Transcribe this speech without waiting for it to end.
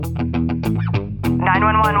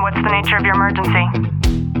911, what's the nature of your emergency?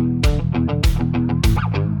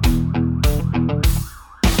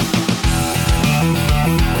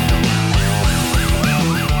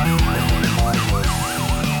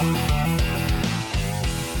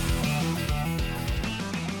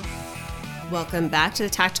 Welcome back to the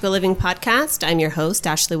Tactical Living Podcast. I'm your host,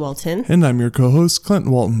 Ashley Walton. And I'm your co-host,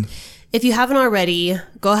 Clinton Walton. If you haven't already,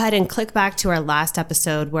 go ahead and click back to our last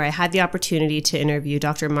episode where I had the opportunity to interview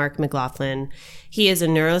Dr. Mark McLaughlin. He is a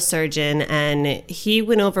neurosurgeon, and he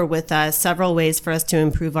went over with us several ways for us to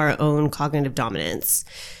improve our own cognitive dominance.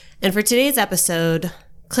 And for today's episode,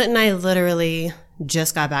 Clint and I literally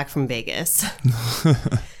just got back from Vegas.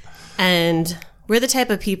 And we're the type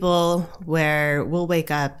of people where we'll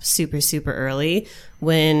wake up super, super early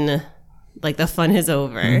when like the fun is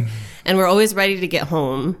over. And we're always ready to get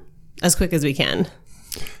home as quick as we can.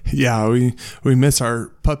 Yeah, we miss our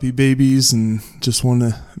puppy babies and just want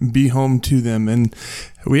to be home to them. And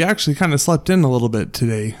we actually kind of slept in a little bit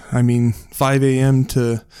today. I mean, 5 a.m.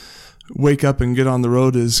 to wake up and get on the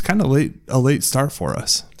road is kind of a late start for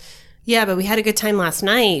us. Yeah, but we had a good time last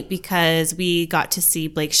night because we got to see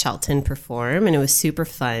Blake Shelton perform, and it was super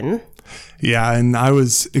fun. Yeah, and I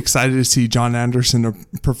was excited to see John Anderson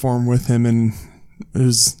perform with him, and it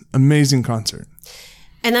was an amazing concert.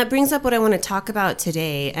 And that brings up what I want to talk about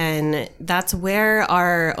today, and that's where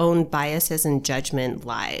our own biases and judgment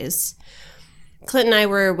lies. Clint and I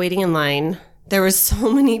were waiting in line. There were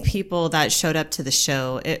so many people that showed up to the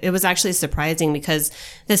show. It was actually surprising because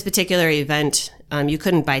this particular event, you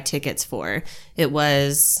couldn't buy tickets for. It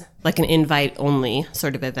was like an invite-only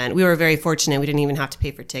sort of event. We were very fortunate. We didn't even have to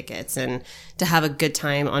pay for tickets. And to have a good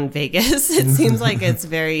time on Vegas, it seems like it's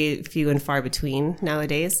very few and far between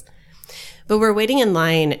nowadays. But we're waiting in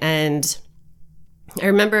line, and I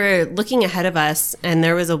remember looking ahead of us, and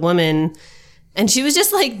there was a woman, and she was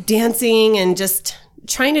just like dancing and just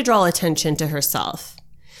trying to draw attention to herself.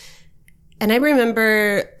 And I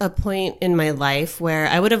remember a point in my life where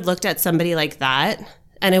I would have looked at somebody like that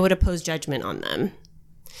and I would have posed judgment on them.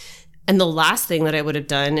 And the last thing that I would have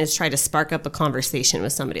done is try to spark up a conversation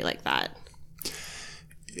with somebody like that.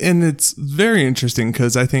 And it's very interesting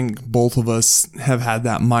because I think both of us have had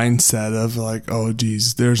that mindset of like, oh,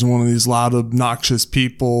 geez, there's one of these loud, obnoxious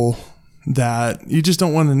people that you just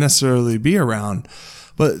don't want to necessarily be around.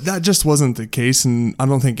 But that just wasn't the case, and I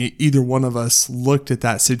don't think either one of us looked at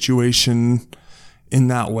that situation in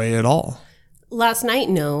that way at all. Last night,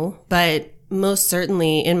 no, but most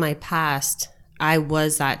certainly in my past, I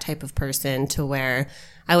was that type of person to where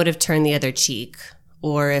I would have turned the other cheek,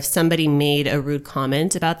 or if somebody made a rude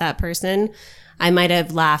comment about that person, I might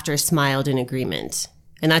have laughed or smiled in agreement.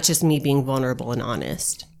 And that's just me being vulnerable and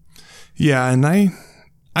honest. Yeah, and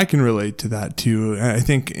I can relate to that too. I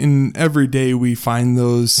think in every day we find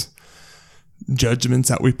those judgments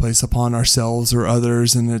that we place upon ourselves or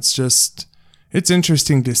others. And it's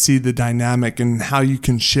interesting to see the dynamic and how you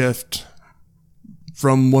can shift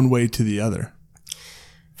from one way to the other.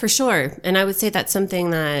 For sure. And I would say that's something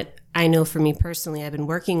that I know for me personally, I've been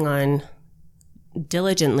working on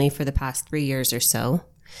diligently for the past 3 years or so.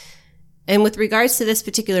 And with regards to this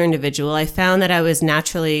particular individual, I found that I was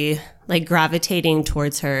naturally like gravitating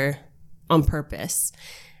towards her on purpose.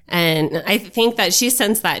 And I think that she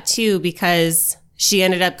sensed that too, because she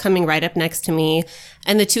ended up coming right up next to me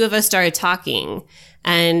and the two of us started talking.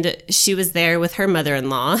 And she was there with her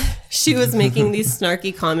mother-in-law. She was making these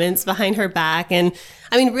snarky comments behind her back. And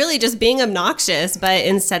I mean, really just being obnoxious. But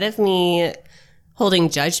instead of me holding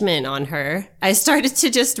judgment on her, I started to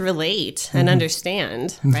just relate and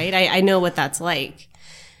understand, right? I know what that's like.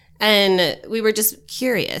 And we were just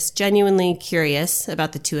curious, genuinely curious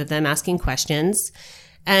about the two of them, asking questions.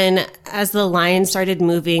 And as the line started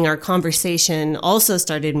moving, our conversation also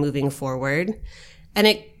started moving forward. And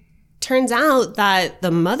it turns out that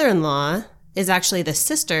the mother-in-law is actually the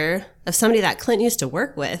sister of somebody that Clint used to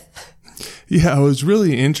work with. Yeah, it was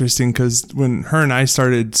really interesting because when her and I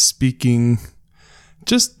started speaking,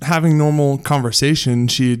 just having normal conversation,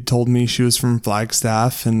 she had told me she was from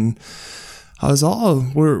Flagstaff, and I was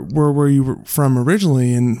where were you from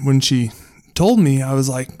originally? And when she told me, I was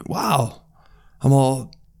like, wow,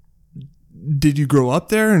 did you grow up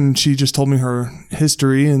there? And she just told me her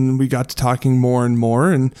history, and we got to talking more and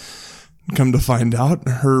more, and come to find out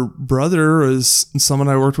her brother is someone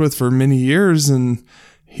I worked with for many years, and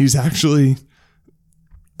he's actually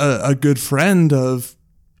a good friend of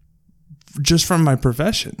just from my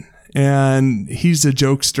profession. And he's a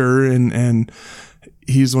jokester, and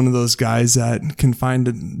he's one of those guys that can find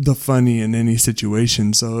the funny in any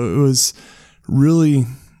situation. So it was really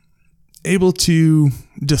able to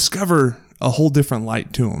discover a whole different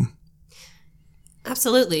light to him.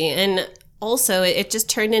 Absolutely. And also it just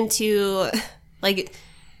turned into like,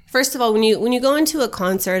 first of all, when you go into a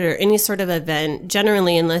concert or any sort of event,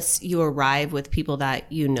 generally, unless you arrive with people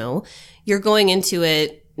that you know, you're going into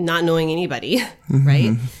it not knowing anybody,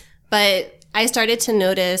 right? But I started to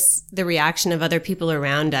notice the reaction of other people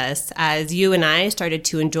around us as you and I started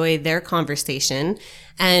to enjoy their conversation,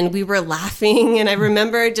 and we were laughing. And I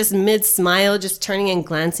remember just mid-smile, just turning and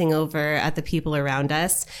glancing over at the people around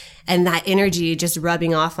us, and that energy just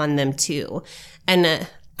rubbing off on them too. And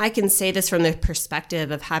I can say this from the perspective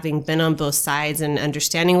of having been on both sides and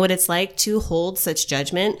understanding what it's like to hold such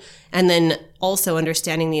judgment, and then also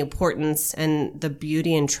understanding the importance and the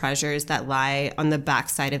beauty and treasures that lie on the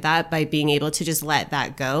backside of that by being able to just let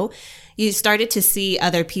that go. You started to see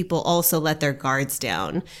other people also let their guards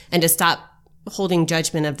down and to stop holding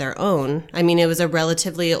judgment of their own. I mean, it was a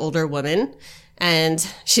relatively older woman, and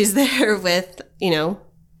she's there with,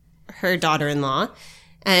 her daughter-in-law.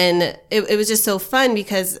 And it was just so fun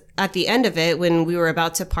because at the end of it, when we were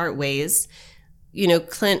about to part ways,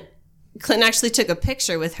 Clint actually took a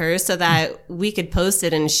picture with her so that we could post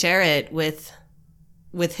it and share it with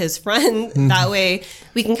his friend. That way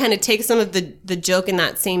we can kind of take some of the joke and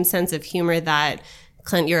that same sense of humor that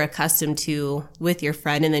Clint, you're accustomed to with your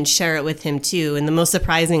friend, and then share it with him too in the most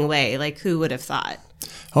surprising way. Like, who would have thought?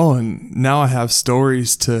 Oh, and now I have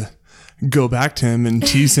stories to go back to him and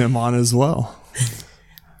tease him on as well.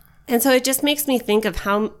 And so it just makes me think of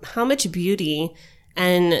how much beauty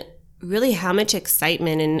and really how much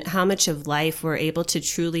excitement and how much of life we're able to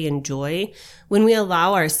truly enjoy when we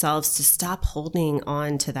allow ourselves to stop holding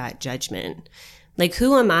on to that judgment. Like,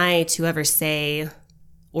 who am I to ever say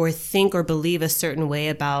or think or believe a certain way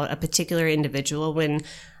about a particular individual when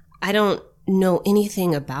I don't know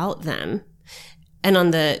anything about them? And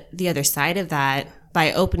on the other side of that,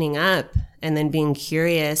 by opening up and then being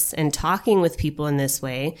curious and talking with people in this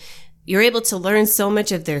way, you're able to learn so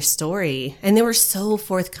much of their story. And they were so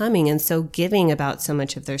forthcoming and so giving about so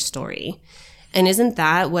much of their story. And isn't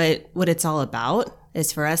that what it's all about?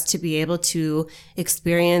 Is for us to be able to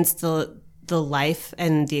experience the life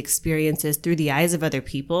and the experiences through the eyes of other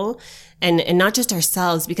people and not just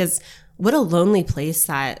ourselves, because what a lonely place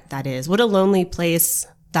that is. What a lonely place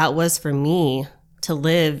that was for me to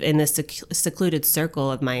live in this secluded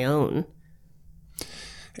circle of my own.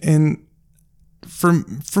 And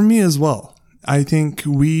for me as well, I think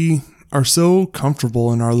we are so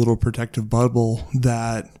comfortable in our little protective bubble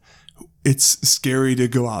that it's scary to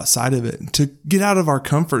go outside of it, to get out of our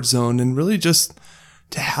comfort zone and really just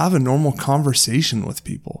to have a normal conversation with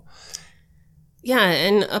people. Yeah,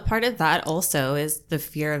 and a part of that also is the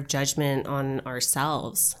fear of judgment on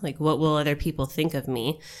ourselves. Like, what will other people think of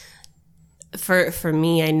me? For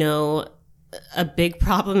me, I know a big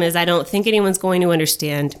problem is I don't think anyone's going to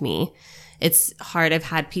understand me. It's hard. I've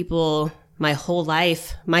had people my whole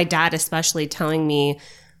life, my dad especially, telling me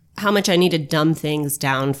how much I need to dumb things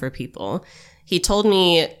down for people. He told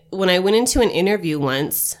me when I went into an interview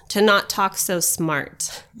once to not talk so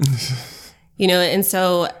smart, and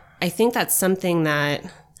so I think that's something that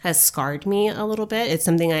has scarred me a little bit. It's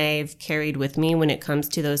something I've carried with me when it comes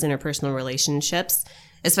to those interpersonal relationships,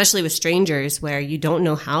 especially with strangers where you don't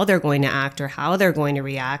know how they're going to act or how they're going to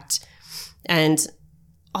react. And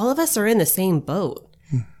all of us are in the same boat,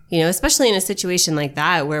 especially in a situation like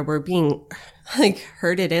that where we're being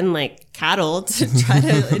herded in like cattle to try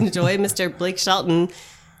to enjoy Mr. Blake Shelton.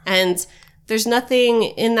 And there's nothing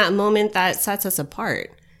in that moment that sets us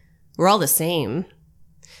apart. We're all the same.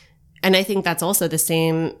 And I think that's also the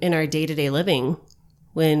same in our day-to-day living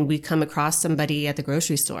when we come across somebody at the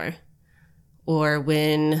grocery store or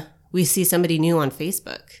when we see somebody new on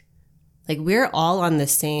Facebook. Like, we're all on the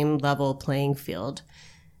same level playing field.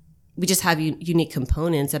 We just have unique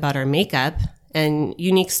components about our makeup and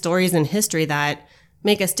unique stories in history that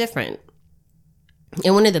make us different.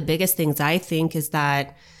 And one of the biggest things I think is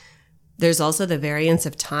that there's also the variance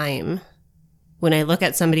of time. When I look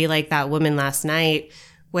at somebody like that woman last night,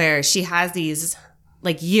 where she has these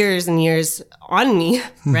like years and years on me,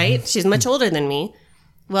 right? She's much older than me.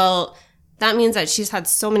 Well, that means that she's had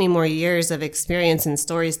so many more years of experience and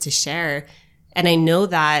stories to share. And I know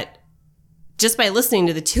that just by listening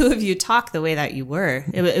to the two of you talk the way that you were,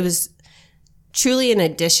 it was truly an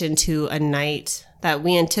addition to a night that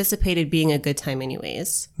we anticipated being a good time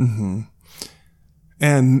anyways. Mm-hmm.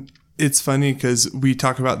 And it's funny because we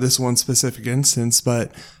talk about this one specific instance,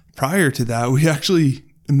 but prior to that, we actually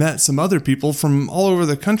met some other people from all over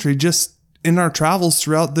the country just in our travels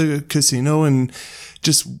throughout the casino and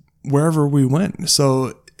just wherever we went.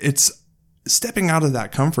 So it's stepping out of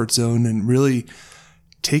that comfort zone and really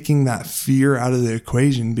taking that fear out of the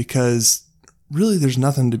equation, because really there's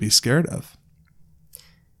nothing to be scared of.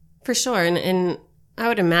 For sure. And I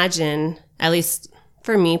would imagine, at least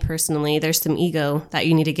for me personally, there's some ego that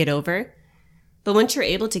you need to get over. But once you're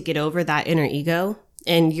able to get over that inner ego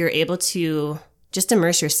and you're able to just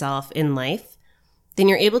immerse yourself in life, then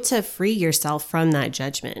you're able to free yourself from that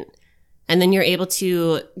judgment. And then you're able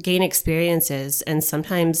to gain experiences and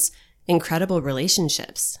sometimes incredible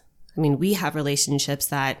relationships. I mean, we have relationships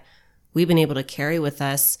that we've been able to carry with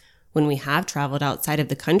us when we have traveled outside of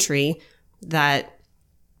the country that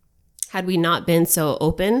had we not been so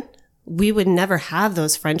open, we would never have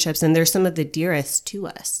those friendships. And they're some of the dearest to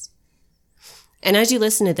us. And as you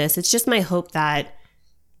listen to this, it's just my hope that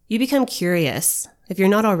you become curious, if you're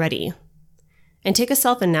not already, and take a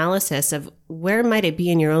self-analysis of where might it be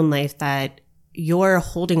in your own life that you're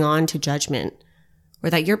holding on to judgment, or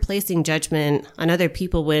that you're placing judgment on other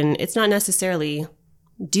people when it's not necessarily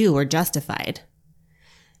due or justified.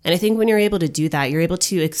 And I think when you're able to do that, you're able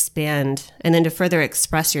to expand and then to further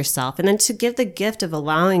express yourself and then to give the gift of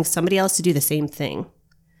allowing somebody else to do the same thing.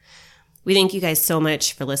 We thank you guys so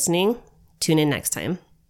much for listening. Tune in next time.